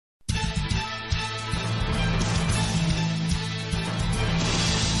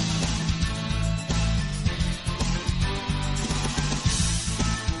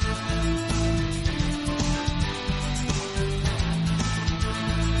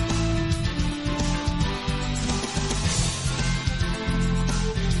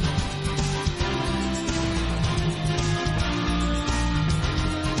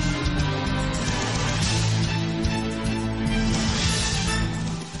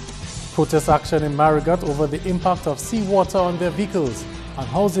Protest action in Marigot over the impact of seawater on their vehicles. And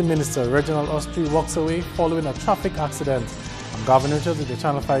Housing Minister Reginald Austri walks away following a traffic accident. I'm Gavin Richards with the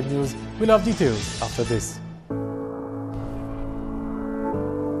Channel 5 News. We'll have details after this.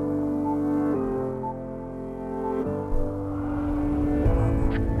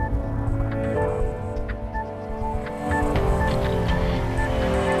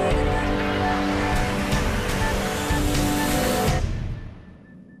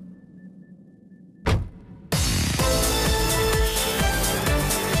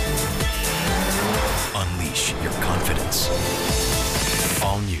 Unleash your confidence.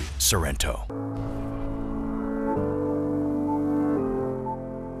 All new Sorento.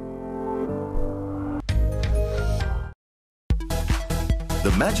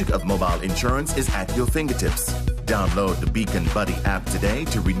 The magic of mobile insurance is at your fingertips. Download the Beacon Buddy app today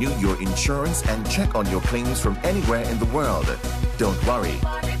to renew your insurance and check on your claims from anywhere in the world. Don't worry,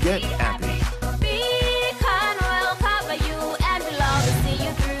 get happy. Beacon will cover you and we'll always see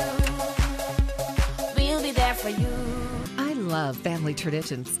you through. We'll be there for you. I love family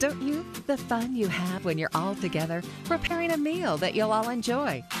traditions, don't you? The fun you have when you're all together, preparing a meal that you'll all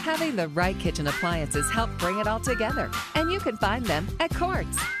enjoy. Having the right kitchen appliances help bring it all together. And you can find them at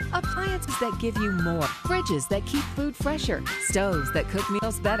Quartz. Appliances that give you more, fridges that keep food fresher, stoves that cook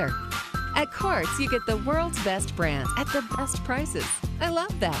meals better. At Quartz, you get the world's best brands at the best prices. I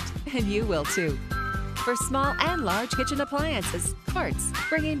love that, and you will too. For small and large kitchen appliances, Quartz,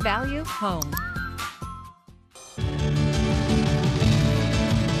 bringing value home.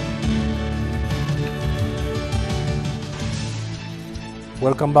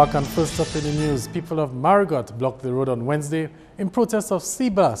 Welcome back, and first up in the news, people of Marigot blocked the road on Wednesday in protest of sea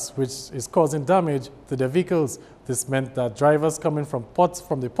blast, which is causing damage to their vehicles. This meant that drivers coming from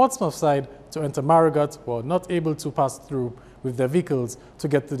the Portsmouth side to enter Marigot were not able to pass through with their vehicles to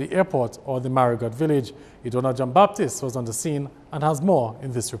get to the airport or the Marigot village. Idona John Baptist was on the scene and has more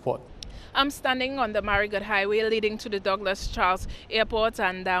in this report. I'm standing on the Marigot Highway leading to the Douglas Charles Airport,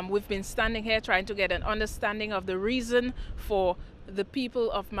 and we've been standing here trying to get an understanding of the reason for the people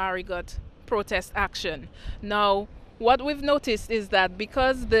of Marigot protest action. Now, what we've noticed is that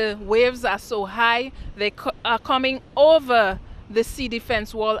because the waves are so high, they are coming over the sea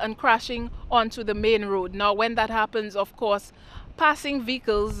defense wall and crashing onto the main road. Now, when that happens, of course, passing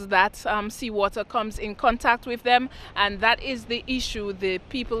vehicles, that seawater comes in contact with them, and that is the issue the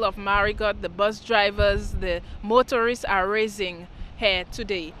people of Marigot, the bus drivers, the motorists are raising here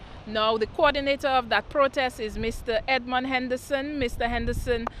today. Now, the coordinator of that protest is Mr. Edmund Henderson. Mr.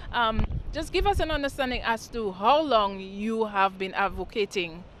 Henderson, just give us an understanding as to how long you have been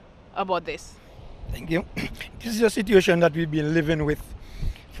advocating about this. Thank you. This is a situation that we've been living with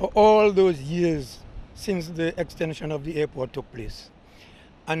for all those years since the extension of the airport took place.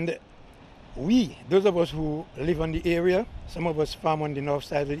 And we, those of us who live on the area, some of us farm on the north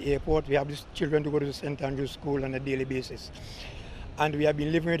side of the airport, we have these children to go to the St. Andrew's School on a daily basis. And we have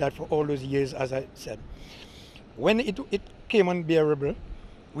been living with that for all those years, as I said. When it came unbearable,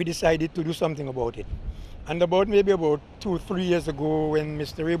 we decided to do something about it. And maybe about 2-3 years ago, when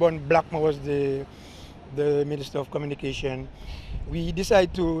Mr. Rayburn Blackmore was the Minister of Communication, we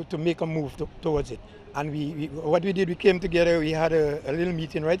decided to make a move towards it. And what we did, we came together, we had a little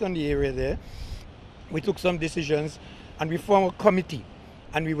meeting right on the area there. We took some decisions, and we formed a committee,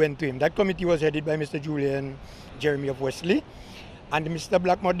 and we went to him. That committee was headed by Mr. Julian Jeremy of Wesley. And Mr.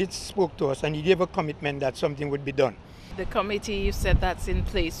 Blackmore spoke to us, and he gave a commitment that something would be done. The committee, you said that's in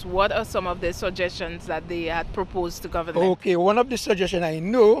place. What are some of the suggestions that they had proposed to government? Okay, one of the suggestions I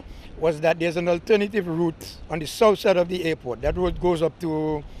know was that there's an alternative route on the south side of the airport. That road goes up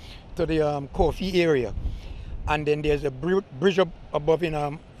to the Coffee area. And then there's a bridge up above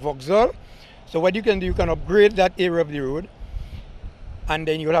in Vauxhall. So what you can do, you can upgrade that area of the road, and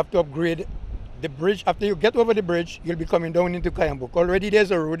then you'll have to upgrade the bridge. After you get over the bridge, you'll be coming down into Kayambuk. Already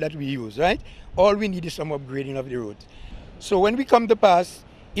there's a road that we use, right? All we need is some upgrading of the road. So when we come to pass,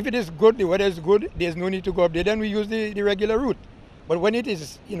 if it is good, the weather is good, there's no need to go up there, then we use the regular route. But when it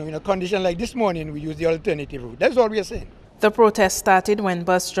is, in a condition like this morning, we use the alternative route. That's all we are saying. The protest started when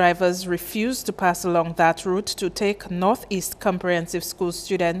bus drivers refused to pass along that route to take Northeast Comprehensive School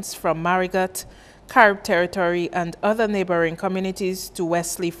students from Marigot, Carib Territory, and other neighboring communities to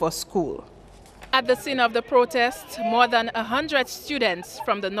Wesley for school. At the scene of the protest, more than 100 students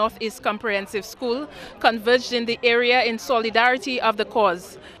from the Northeast Comprehensive School converged in the area in solidarity of the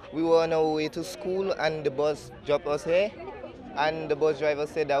cause. We were on our way to school and the bus dropped us here, and the bus driver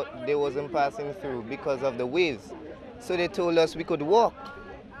said that they wasn't passing through because of the waves. So they told us we could walk,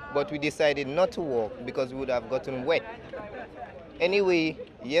 but we decided not to walk because we would have gotten wet Anyway,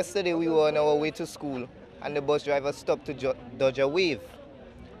 yesterday we were on our way to school and the bus driver stopped to dodge a wave.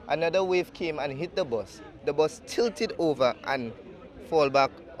 Another wave came and hit the bus. The bus tilted over and fall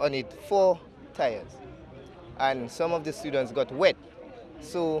back on it 4 tires. And some of the students got wet.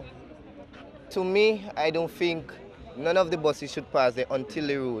 So, to me, I don't think none of the buses should pass there until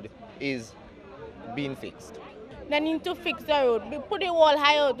the road is being fixed. They need to fix the road. Put the wall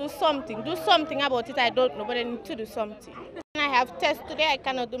higher, do something. Do something about it, I don't know, but they need to do something. I have tests today, I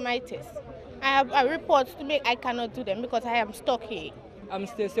cannot do my tests. I have reports to make, I cannot do them because I am stuck here. I'm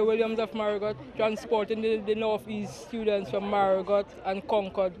Stacey Williams of Marigot, transporting the Northeast students from Marigot and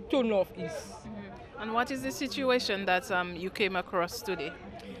Concord to Northeast. And what is the situation that you came across today?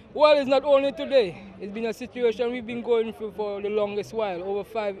 Well, it's not only today. It's been a situation we've been going through for the longest while, over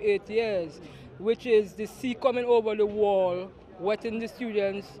 5-8 years, which is the sea coming over the wall, wetting the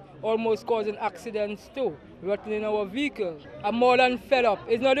students, almost causing accidents too, rotting in our vehicle. I'm more than fed up.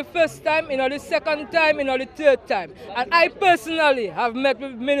 It's not the first time, it's not the second time, it's not the third time. And I personally have met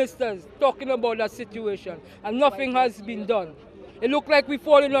with ministers talking about that situation, and nothing has been done. It looks like we're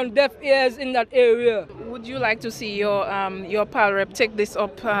falling on deaf ears in that area. Would you like to see your PAL rep take this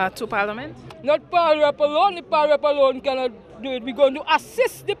up to Parliament? Not PAL rep alone. The PAL rep alone cannot do it. We're going to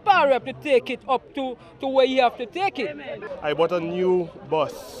assist the PAL rep to take it up to where you have to take it. I bought a new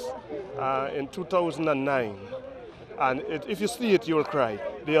bus in 2009, and if you see it, you'll cry.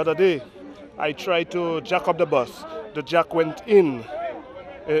 The other day, I tried to jack up the bus. The jack went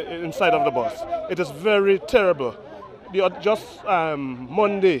inside of the bus. It is very terrible. Just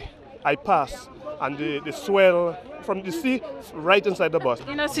Monday, I passed, and the swell from the sea right inside the bus.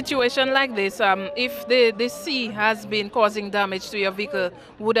 In a situation like this, if the sea has been causing damage to your vehicle,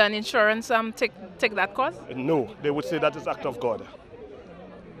 would an insurance take that cost? No, they would say that is act of God.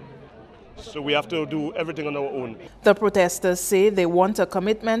 So we have to do everything on our own. The protesters say they want a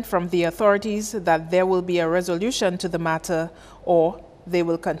commitment from the authorities that there will be a resolution to the matter, or they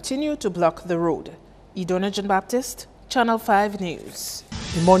will continue to block the road. Idona Jean Baptiste, Channel 5 News.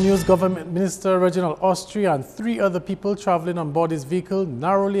 In more news, Government Minister Reginald Austria and 3 other people traveling on board his vehicle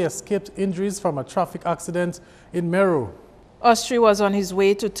narrowly escaped injuries from a traffic accident in Meru. Austria was on his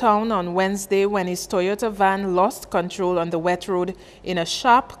way to town on Wednesday when his Toyota van lost control on the wet road in a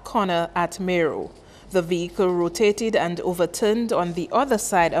sharp corner at Meru. The vehicle rotated and overturned on the other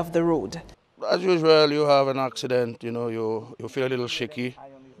side of the road. As usual, you have an accident, you know, you feel a little shaky,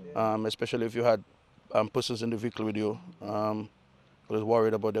 especially if you had persons in the vehicle with you. I was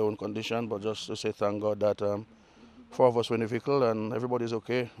worried about their own condition, but just to say thank God that 4 of us were in the vehicle and everybody's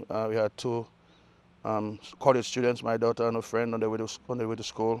okay. We had 2 college students, my daughter and a friend, on their way to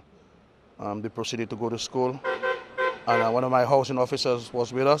school. They proceeded to go to school. And one of my housing officers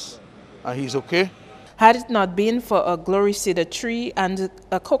was with us, and he's okay. Had it not been for a glory cedar tree and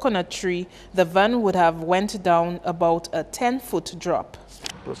a coconut tree, the van would have went down about a 10-foot drop.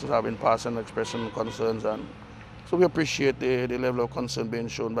 Persons have been passing, expressing concerns, and so we appreciate the level of concern being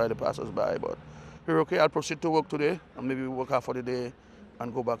shown by the passers-by. But we're okay. I'll proceed to work today, and maybe work half of the day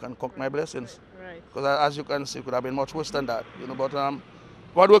and go back and count my blessings. Right. Because as you can see, it could have been much worse than that. You know, but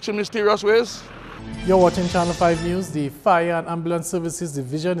God works in mysterious ways. You're watching Channel 5 News. The Fire and Ambulance Services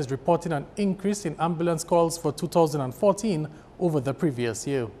Division is reporting an increase in ambulance calls for 2014 over the previous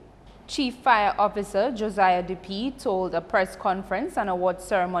year. Chief Fire Officer Josiah Dupuy told a press conference and award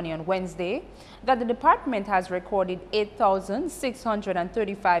ceremony on Wednesday that the department has recorded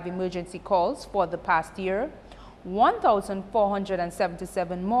 8,635 emergency calls for the past year,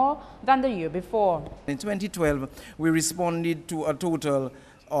 1,477 more than the year before. In 2012, we responded to a total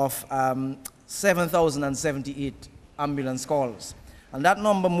of 7,078 ambulance calls. And that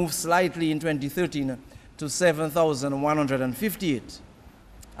number moved slightly in 2013 to 7,158.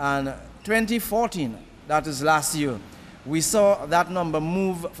 And 2014, that is last year, we saw that number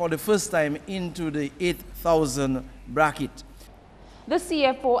move for the first time into the 8,000 bracket. The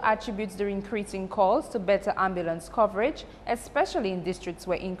CFO attributes the increasing calls to better ambulance coverage, especially in districts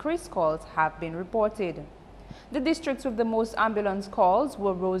where increased calls have been reported. The districts with the most ambulance calls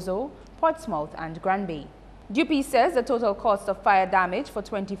were Roseau, Portsmouth and Granby. Dupuy says the total cost of fire damage for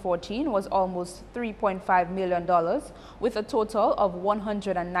 2014 was almost $3.5 million, with a total of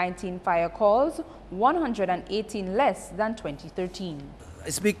 119 fire calls, 118 less than 2013. I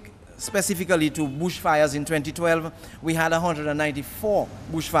speak specifically to bushfires in 2012. We had 194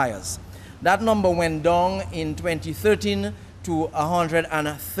 bushfires. That number went down in 2013 to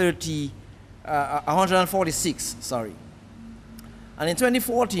 146, sorry. And in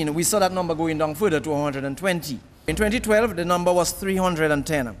 2014, we saw that number going down further to 120. In 2012, the number was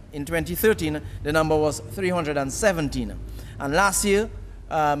 310. In 2013, the number was 317. And last year,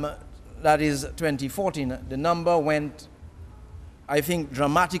 that is 2014, the number went, I think,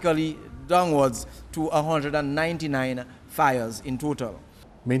 dramatically downwards to 199 fires in total.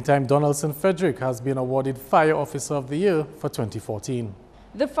 Meantime, Donaldson Frederick has been awarded Fire Officer of the Year for 2014.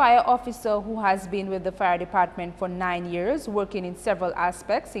 The fire officer, who has been with the fire department for 9 years, working in several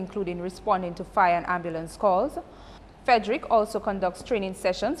aspects, including responding to fire and ambulance calls. Frederick also conducts training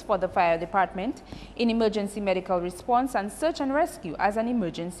sessions for the fire department in emergency medical response and search and rescue as an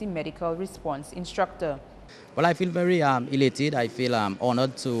emergency medical response instructor. Well, I feel very elated. I feel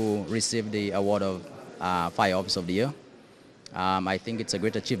honored to receive the award of Fire Officer of the Year. I think it's a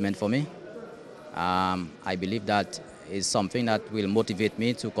great achievement for me. I believe that is something that will motivate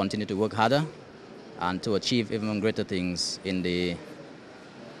me to continue to work harder and to achieve even greater things in the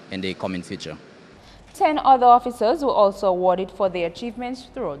coming future. 10 other officers were also awarded for their achievements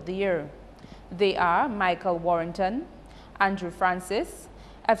throughout the year. They are Michael Warrington, Andrew Francis,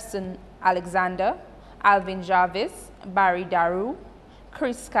 Efson Alexander, Alvin Jarvis, Barry Daru,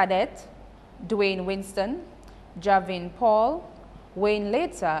 Chris Cadet, Dwayne Winston, Javin Paul, Wayne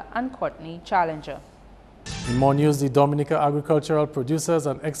Later, and Courtney Challenger. In more news, the Dominica Agricultural Producers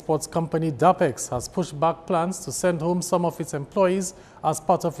and Exports Company DAPEX has pushed back plans to send home some of its employees as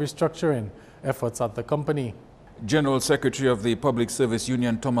part of restructuring efforts at the company. General Secretary of the Public Service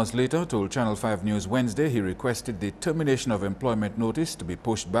Union Thomas Later told Channel 5 News Wednesday he requested the termination of employment notice to be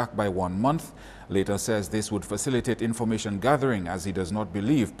pushed back by 1 month. Later says this would facilitate information gathering as he does not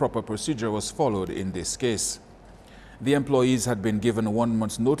believe proper procedure was followed in this case. The employees had been given 1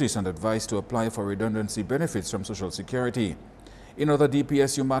 month's notice and advised to apply for redundancy benefits from Social Security. In other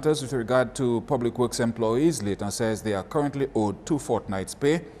DPSU matters with regard to public works employees, Later says they are currently owed 2 fortnights'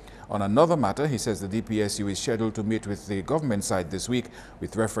 pay. On another matter, he says the DPSU is scheduled to meet with the government side this week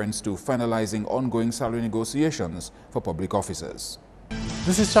with reference to finalizing ongoing salary negotiations for public officers.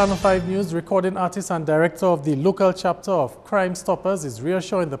 This is Channel 5 News. Recording artist and director of the local chapter of Crime Stoppers is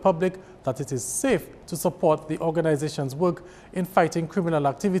reassuring the public that it is safe to support the organization's work in fighting criminal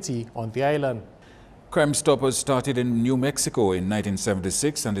activity on the island. Crime Stoppers started in New Mexico in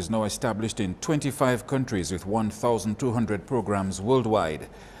 1976 and is now established in 25 countries with 1,200 programs worldwide.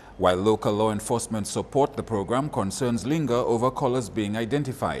 While local law enforcement support the program, concerns linger over callers being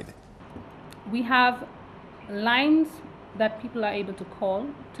identified. We have lines that people are able to call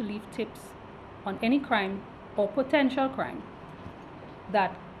to leave tips on any crime or potential crime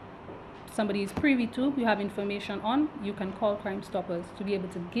that somebody is privy to, you have information on. You can call Crime Stoppers to be able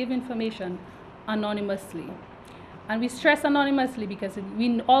to give information anonymously. And we stress anonymously because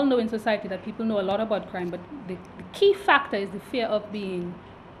we all know in society that people know a lot about crime, but the key factor is the fear of being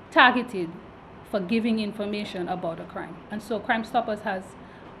targeted for giving information about a crime. And so Crime Stoppers has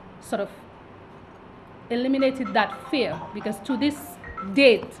sort of eliminated that fear, because to this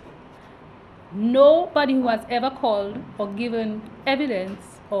date, nobody who has ever called or given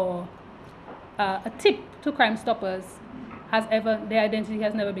evidence or a tip to Crime Stoppers their identity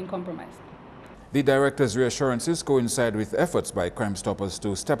has never been compromised. The director's reassurances coincide with efforts by Crime Stoppers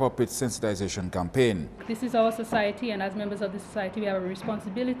to step up its sensitization campaign. This is our society, and as members of the society, we have a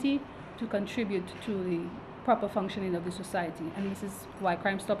responsibility to contribute to the proper functioning of the society, and this is why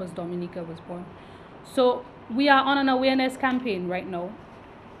Crime Stoppers Dominica was born. So we are on an awareness campaign right now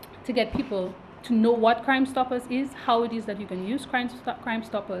to get people to know what Crime Stoppers is, how it is that you can use Crime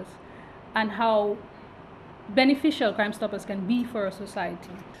Stoppers, and how beneficial Crime Stoppers can be for a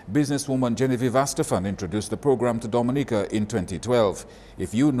society. Businesswoman Genevieve Astafan introduced the program to Dominica in 2012.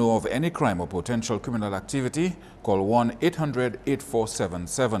 If you know of any crime or potential criminal activity, call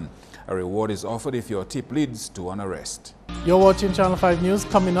 1-800-8477. A reward is offered if your tip leads to an arrest. You're watching Channel 5 News.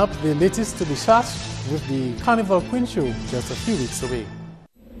 Coming up, the latest to be shashed with the Carnival Queen Show just a few weeks away.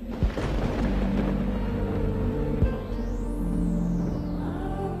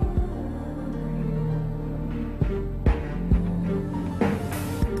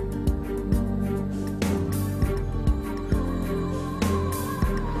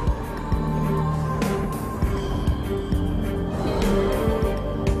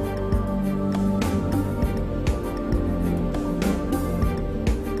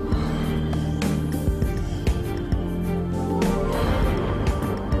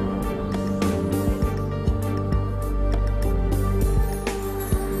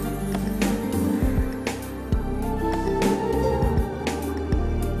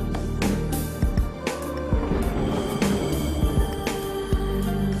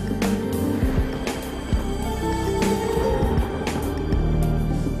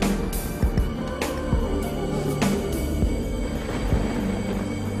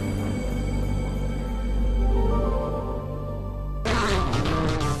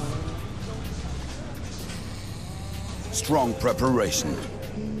 Strong preparation.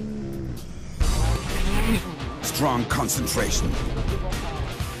 Strong concentration.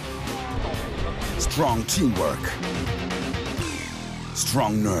 Strong teamwork.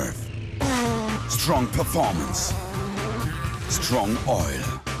 Strong nerve. Strong performance. Strong oil.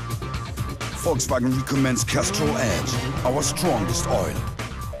 Volkswagen recommends Castrol Edge, our strongest oil.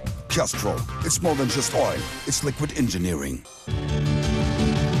 Castrol, it's more than just oil, it's liquid engineering.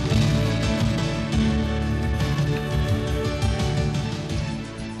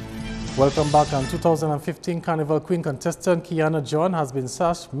 Welcome back. On 2015 Carnival Queen contestant Kiana John has been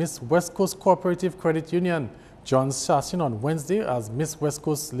sash Miss West Coast Cooperative Credit Union. John's sashing on Wednesday as Miss West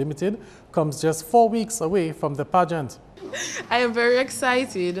Coast Limited comes just 4 weeks away from the pageant. I am very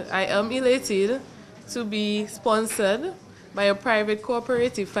excited. I am elated to be sponsored by a private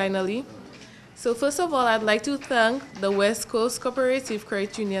cooperative finally. So first of all, I'd like to thank the West Coast Cooperative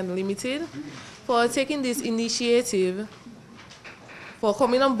Credit Union Limited for taking this initiative, for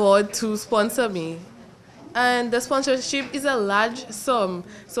coming on board to sponsor me. And the sponsorship is a large sum,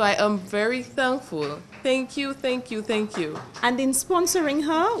 so I am very thankful. Thank you, thank you, thank you. And in sponsoring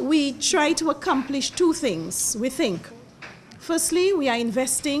her, we try to accomplish two things, we think. Firstly, we are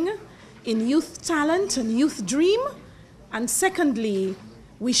investing in youth talent and youth dream. And secondly,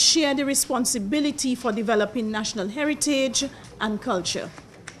 we share the responsibility for developing national heritage and culture.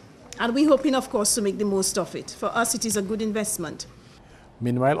 And we're hoping, of course, to make the most of it. For us, it is a good investment.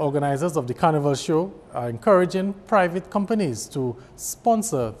 Meanwhile, organizers of the Carnival show are encouraging private companies to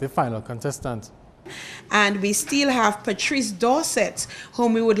sponsor the final contestant. And we still have Patrice Dorset,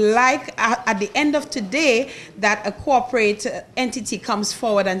 whom we would like at the end of today that a corporate entity comes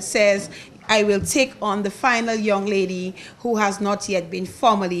forward and says, I will take on the final young lady who has not yet been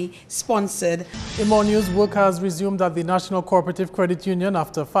formally sponsored. In more news, work has resumed at the National Cooperative Credit Union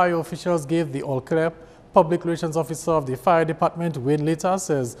after fire officials gave the all-clear. Public Relations Officer of the Fire Department, Wayne Later,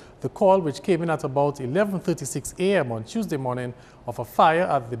 says the call, which came in at about 11:36 a.m. on Tuesday morning of a fire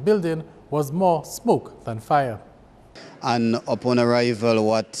at the building, was more smoke than fire. And upon arrival,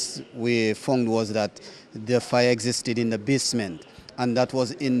 what we found was that the fire existed in the basement, and that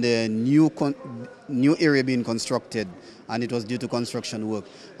was in the new area being constructed, and it was due to construction work.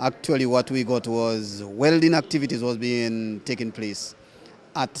 Actually, what we got was welding activities was being taken place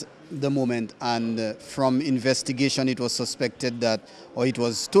at the moment, and from investigation it was suspected that, or it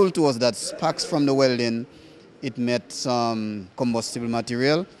was told to us that sparks from the welding, it met some combustible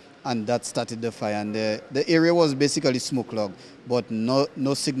material, and that started the fire. And the area was basically smoke clogged, but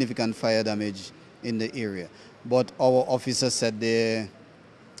no significant fire damage in the area. But our officers said they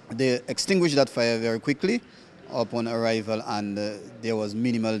extinguished that fire very quickly upon arrival, and there was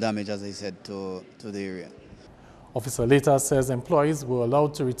minimal damage, as I said, to the area. Officer Later says employees were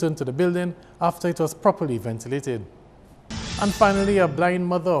allowed to return to the building after it was properly ventilated. And finally, a blind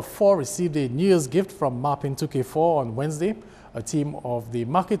mother of 4 received a New Year's gift from Mapping 2K4 on Wednesday. A team of the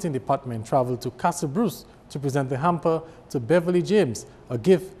marketing department traveled to Castle Bruce to present the hamper to Beverly James, a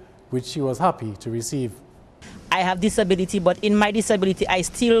gift which she was happy to receive. I have disability, but in my disability, I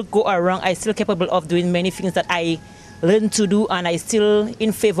still go around. I'm still capable of doing many things that I learned to do, and I still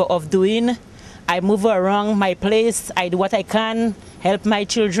in favor of doing. I move around my place, I do what I can, help my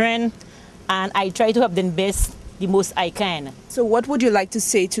children, and I try to help them best, the most I can. So what would you like to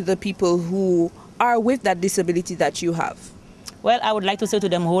say to the people who are with that disability that you have? Well, I would like to say to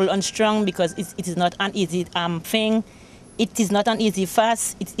them, hold on strong, because it is not an easy thing. It is not an easy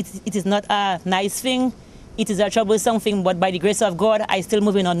fast. It is not a nice thing. It is a troublesome thing, but by the grace of God, I'm still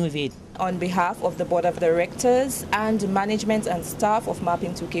moving on with it. On behalf of the Board of Directors and management and staff of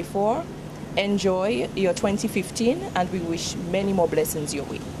Mapping 2K4, enjoy your 2015, and we wish many more blessings your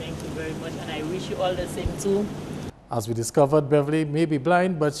way. Thank you very much, and I wish you all the same too. As we discovered, Beverly may be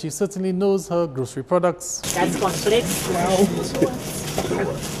blind, but she certainly knows her grocery products. That's complex. Wow.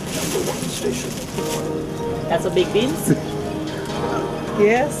 That's a baked beans?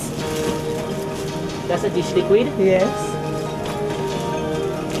 Yes. That's a dish liquid? Yes.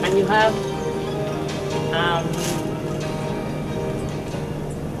 And you have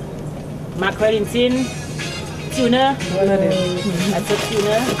mackerel in tin, tuna. That's a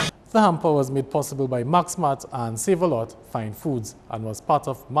tuna. The hamper was made possible by MaxMart and Save a Lot Fine Foods and was part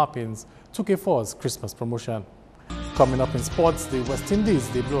of Mapping's 2K4's Christmas promotion. Coming up in sports, the West Indies,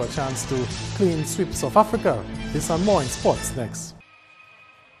 they blow a chance to clean sweep South Africa. This and more in sports next.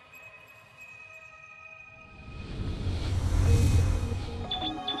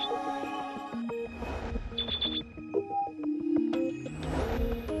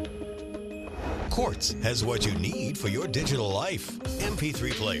 Court Sports has what you need for your digital life.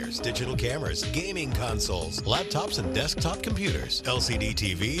 MP3 players, digital cameras, gaming consoles, laptops and desktop computers, LCD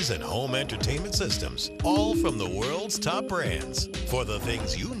TVs and home entertainment systems, all from the world's top brands. For the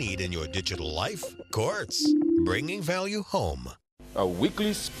things you need in your digital life, Courts, bringing value home. A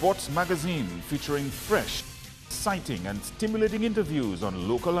weekly sports magazine featuring fresh, exciting and stimulating interviews on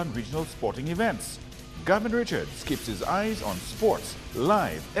local and regional sporting events. Gavin Richards keeps his eyes on sports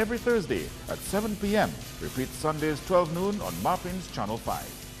live every Thursday at 7 p.m. Repeat Sundays 12 noon on Marpin's Channel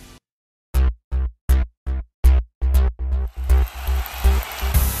 5.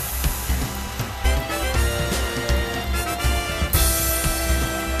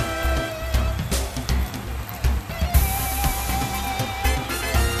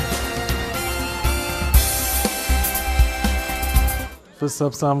 First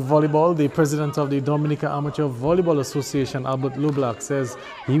up, some volleyball. The president of the Dominica Amateur Volleyball Association, Albert Lublack, says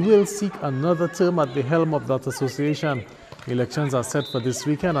he will seek another term at the helm of that association. Elections are set for this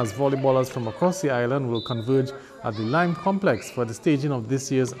weekend as volleyballers from across the island will converge at the Lime Complex for the staging of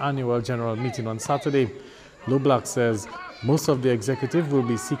this year's annual general meeting on Saturday. Lublack says most of the executive will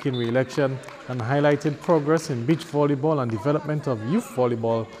be seeking re-election and highlighted progress in beach volleyball and development of youth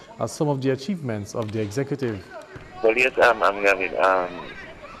volleyball as some of the achievements of the executive. Well, yes, I'm Gavin,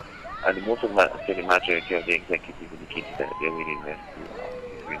 and most of the majority of the executive indicated that they're willingness to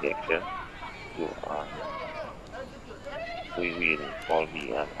re-election. So we will all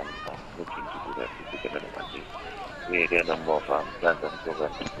be looking to do that to together mandate. There are a number of plans and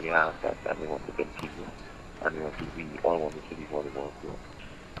programs we have that we want to continue, and we all want to see the volleyball grow.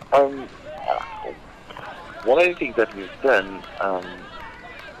 One of the things that we've done,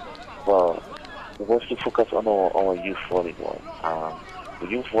 was to focus on our youth volleyball,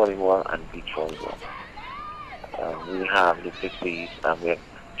 youth volleyball and beach volleyball. We have looked at these, we have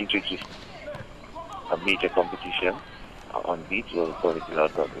introduced a major competition on beach, we'll call it a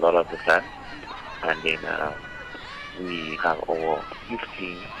lot of the time, and then we have our youth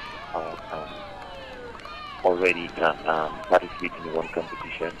team already participating in one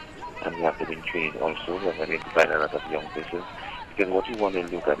competition, and we have them in training also. We have identified a lot of young persons. Because what we want to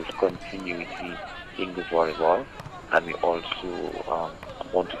look at is continuity in the volleyball, and we also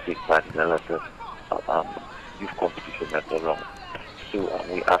want to take part in a lot of youth competition that's around. So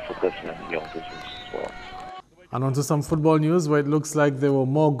we are focusing on the young persons as well. And on to some football news where it looks like there were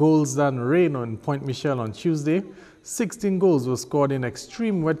more goals than rain on Point Michel on Tuesday. 16 goals were scored in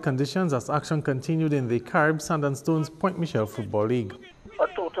extreme wet conditions as action continued in the Carib Sand and Stones Point Michel Football League. A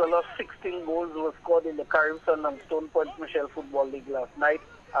total of 16 goals were scored in the Carib Sand and Stone Point Michel Football League last night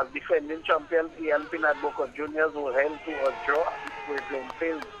as defending champions Ian Pinat Boca Juniors were held to a draw at the spray playing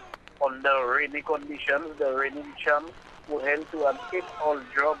field. Under rainy conditions, the reigning champs were held to an 8-all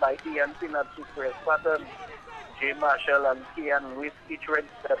draw by Ian Pinat Super Spartans. Jay Marshall and Kian Lewis each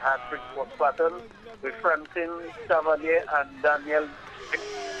registered hat-trick for Spartans, with Francine Savalier and Daniel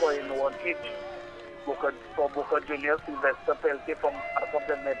scoring one each. For Boca Juniors, Sylvester Peltier from back of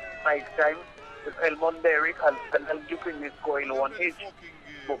the net 5 times, with Elmond Derrick and Fennel Dupin scoring one each.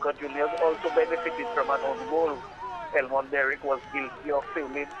 Boca Juniors also benefited from an own goal. Elmond Derrick was guilty of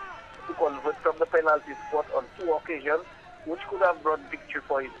failing to convert from the penalty spot on 2 occasions, which could have brought victory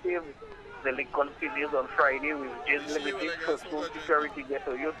for his team. The league continues on Friday with James Limited First School Security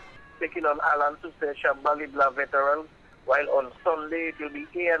Ghetto Youth taking on Alan Susse Shambali Bla Veterans, while on Sunday it will be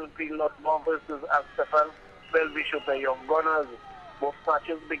ANP Lotmore versus Astefan Bellbishop Young Gunners. Both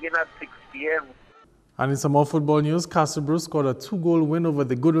matches begin at 6 p.m. And in some more football news, Castlebrew scored a 2-goal win over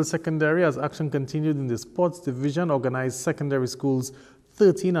the Goodwill Secondary as action continued in the sports division organized secondary schools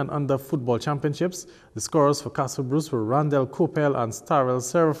 13 and under football championships. The scorers for Castlebrew were Randall Copel and Starrell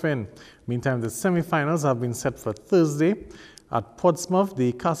Seraphin. Meantime, the semi-finals have been set for Thursday. At Portsmouth,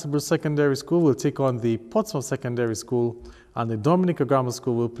 the Castlebrew Secondary School will take on the Portsmouth Secondary School, and the Dominica Grammar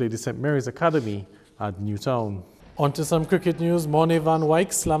School will play the St. Mary's Academy at Newtown. On to some cricket news. Morne van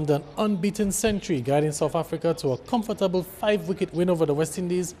Wyk slammed an unbeaten century, guiding South Africa to a comfortable 5-wicket win over the West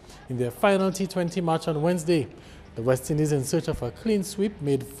Indies in their final T20 match on Wednesday. The West Indies, in search of a clean sweep,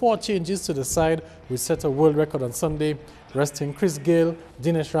 made 4 changes to the side, which set a world record on Sunday, resting Chris Gayle,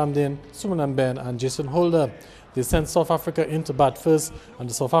 Dinesh Ramdin, Suman Ben and Jason Holder. They sent South Africa into bat first, and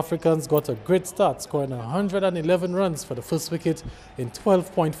the South Africans got a great start, scoring 111 runs for the first wicket in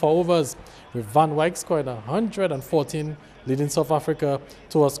 12.4 overs, with Van Wyk scoring 114, leading South Africa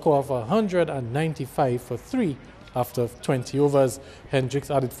to a score of 195 for 3 after 20 overs.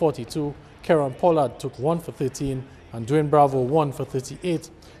 Hendricks added 42, Kieron Pollard took 1 for 13, and Dwayne Bravo 1 for 38.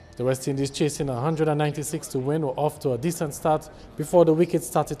 The West Indies, chasing 196 to win, were off to a decent start before the wickets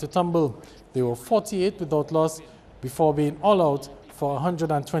started to tumble. They were 48 without loss before being all out for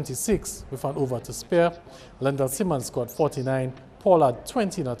 126 with an over to spare. Lendl Simmons scored 49, Pollard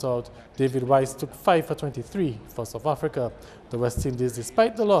 20 not out. David Weiss took 5 for 23 for South Africa. The West Indies,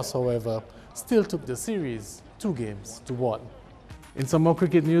 despite the loss, however, still took the series 2-1. In some more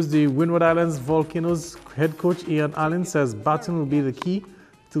cricket news, the Windward Islands Volcanoes head coach Ian Allen says batting will be the key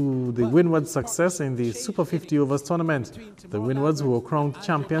to the Windward success in the Super 50 Overs tournament. The Windwards, who were crowned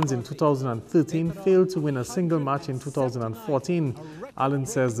champions in 2013, failed to win a single match in 2014. Allen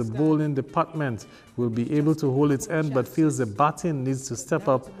says the bowling department will be able to hold its end, but feels the batting needs to step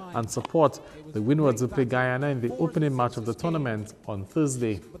up and support. The Windwards will play Guyana in the opening match of the tournament on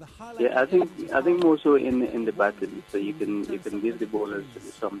Thursday. Yeah, I think more so in the batting, so you can give the bowlers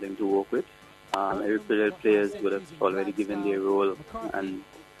something to work with. Every players would have already given their role, and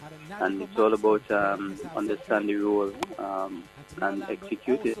it's all about understand the role and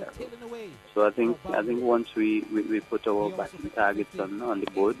execute it. So I think once we put our batting targets on the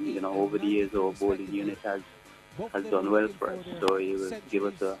board, over the years our bowling unit has done well for us. So it will give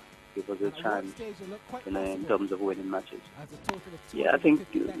us a chance, in terms of winning matches. Yeah, I think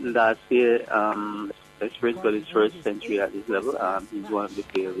last year, Express got his first century at this level. He's one of the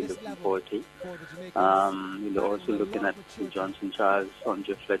players we're looking forward to. We're also looking at Johnson Charles,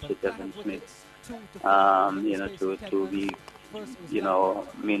 Andre Fletcher, Devin Smith, to be,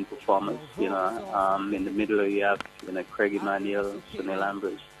 main performers. In the middle you have, Craig Emmanuel, Sunil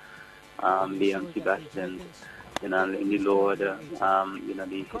Ambrose, Liam Sebastian. In the lower order,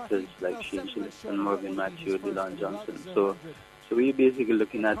 the hitters like Shane Shillison, Mervyn Matthew, Dylan Johnson. So we're basically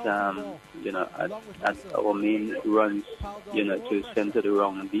looking at, at our main runs, to center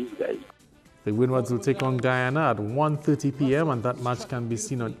around these guys. The Windwards will take on Guyana at 1:30 p.m. and that match can be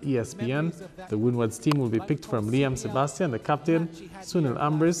seen on ESPN. The Windwards team will be picked from Liam Sebastian, the captain, Sunil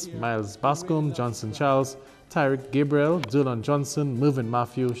Ambrose, Miles Bascombe, Johnson Charles, Tyrick Gabriel, Dylan Johnson, Mervyn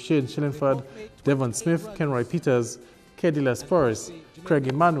Matthew, Shane Shillingford, Devon Smith, Kenroy Peters, Keddy Lespers, Craig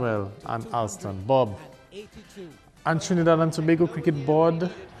Emmanuel, and Alston Bob. And Trinidad and Tobago Cricket Board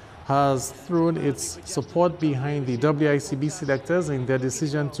has thrown its support behind the WICB selectors in their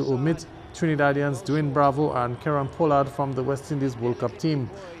decision to omit Trinidadians Dwayne Bravo and Kieran Pollard from the West Indies World Cup team.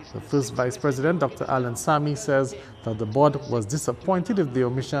 The first Vice President, Dr. Alan Sami, says that the board was disappointed with the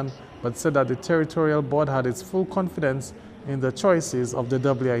omission, but said that the territorial board had its full confidence in the choices of the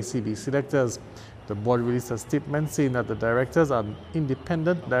WICB selectors. The board released a statement saying that the directors are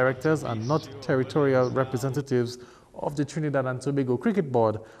independent directors and not territorial representatives of the Trinidad and Tobago Cricket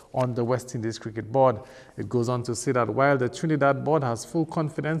Board on the West Indies Cricket Board. It goes on to say that while the Trinidad Board has full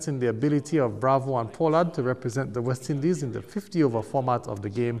confidence in the ability of Bravo and Pollard to represent the West Indies in the 50-over format of the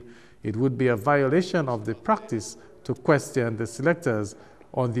game, it would be a violation of the practice to question the selectors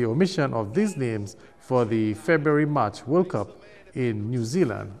on the omission of these names for the February March World Cup in New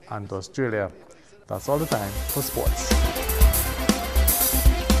Zealand and Australia. That's all the time for sports.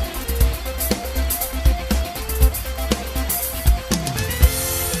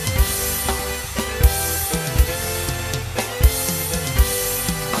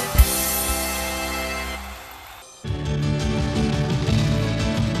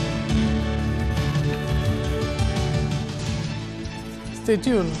 Stay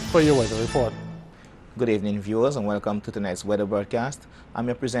tuned for your weather report. Good evening, viewers, and welcome to tonight's weather broadcast. I'm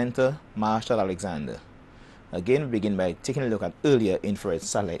your presenter, Marshall Alexander. Again, we begin by taking a look at earlier infrared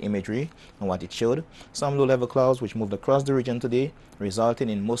satellite imagery and what it showed. Some low-level clouds which moved across the region today, resulting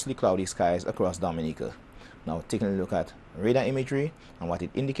in mostly cloudy skies across Dominica. Now, taking a look at radar imagery and what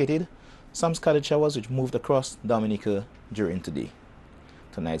it indicated. Some scattered showers which moved across Dominica during today.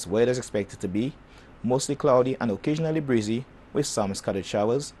 Tonight's weather is expected to be mostly cloudy and occasionally breezy, with some scattered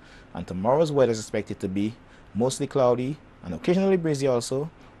showers, and tomorrow's weather is expected to be mostly cloudy and occasionally breezy also,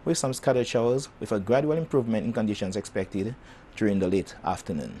 with some scattered showers, with a gradual improvement in conditions expected during the late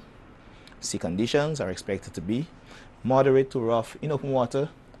afternoon. Sea conditions are expected to be moderate to rough in open water,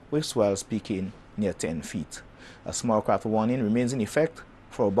 with swells peaking near 10 feet. A small craft warning remains in effect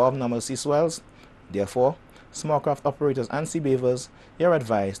for above normal sea swells. Therefore, small craft operators and sea beavers are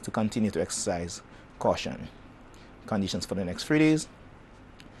advised to continue to exercise caution. Conditions for the next 3 days.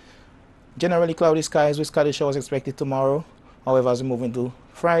 Generally cloudy skies with scattered showers expected tomorrow. However, as we move into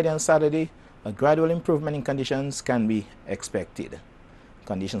Friday and Saturday, a gradual improvement in conditions can be expected.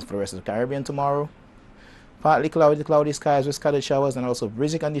 Conditions for the rest of the Caribbean tomorrow. Partly cloudy skies with scattered showers and also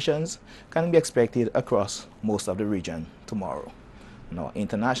breezy conditions can be expected across most of the region tomorrow. Now,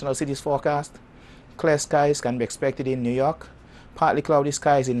 international cities forecast. Clear skies can be expected in New York, Partly cloudy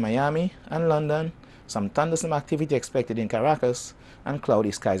skies in Miami and London, some thunderstorm activity expected in Caracas, and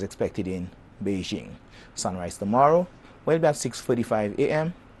cloudy skies expected in Beijing. Sunrise tomorrow will be at 6:45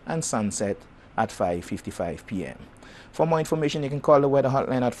 a.m. and sunset at 5:55 p.m. For more information, you can call the weather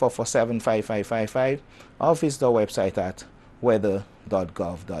hotline at 447-5555 or visit our website at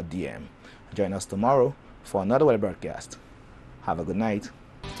weather.gov.dm. Join us tomorrow for another weather broadcast. Have a good night.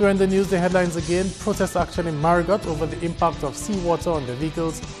 To end the news, the headlines again. Protest action in Marigot over the impact of seawater on the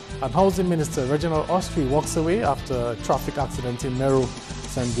vehicles, and Housing Minister Reginald Austri walks away after a traffic accident in Meru.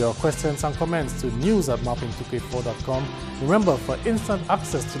 Send your questions and comments to news@mapping2k4.com. Remember, for instant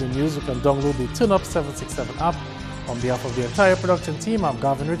access to the news, you can download the Turn Up 767 app. On behalf of the entire production team, I'm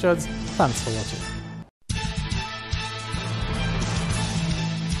Gavin Richards. Thanks for watching.